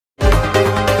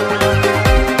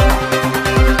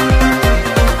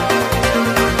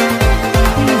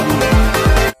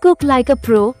Cook Like a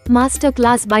Pro,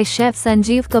 Masterclass by Chef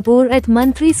Sanjeev Kapoor at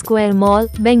Mantri Square Mall,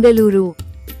 Bengaluru.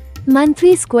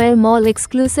 Mantri Square Mall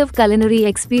exclusive culinary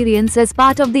experience as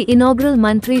part of the inaugural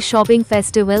Mantri Shopping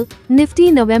Festival,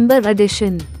 Nifty November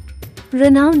Edition.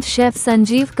 Renowned chef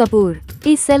Sanjeev Kapoor,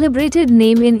 a celebrated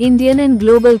name in Indian and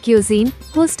global cuisine,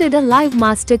 hosted a live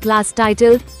masterclass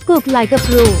titled Cook Like a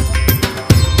Pro.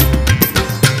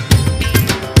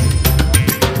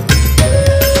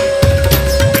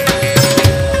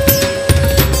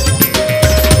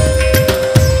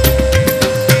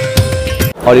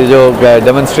 और ये जो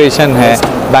demonstration है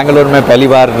बेंगलुरु में पहली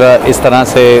बार इस तरह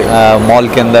से mall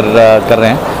के अंदर कर रहे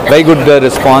हैं. Very good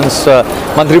response.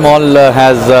 मंत्री mall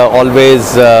has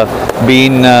always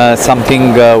been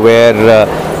something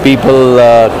where people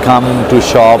come to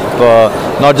shop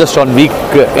not just on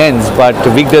weekends but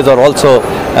weekdays are also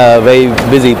very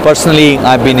busy. Personally,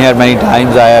 I've been here many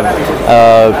times. I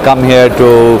have come here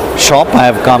to shop, I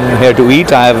have come here to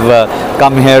eat, I have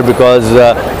come here because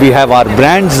we have our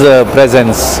brand's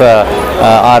presence.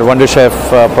 Our Wonder Chef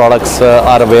products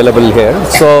are available here.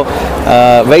 So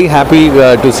very happy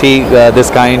to see this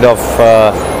kind of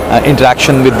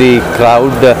interaction with the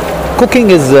crowd.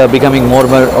 Cooking is becoming more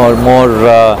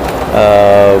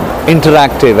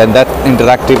interactive, and that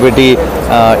interactivity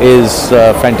is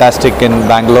fantastic in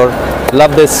Bangalore.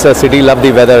 Love this city, love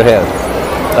the weather here.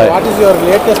 What is your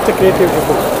latest creative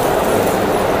book?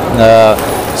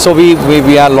 So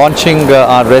we are launching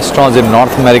our restaurants in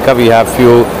North America. We have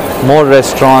few more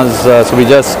restaurants. So we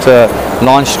just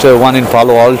launched one in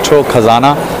Palo Alto,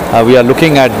 Khazana. We are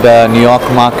looking at New York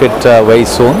market very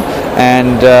soon.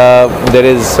 And there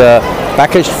is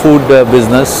packaged food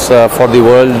business for the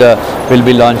world will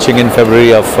be launching in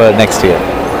February of next year.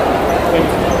 Thank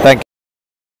you.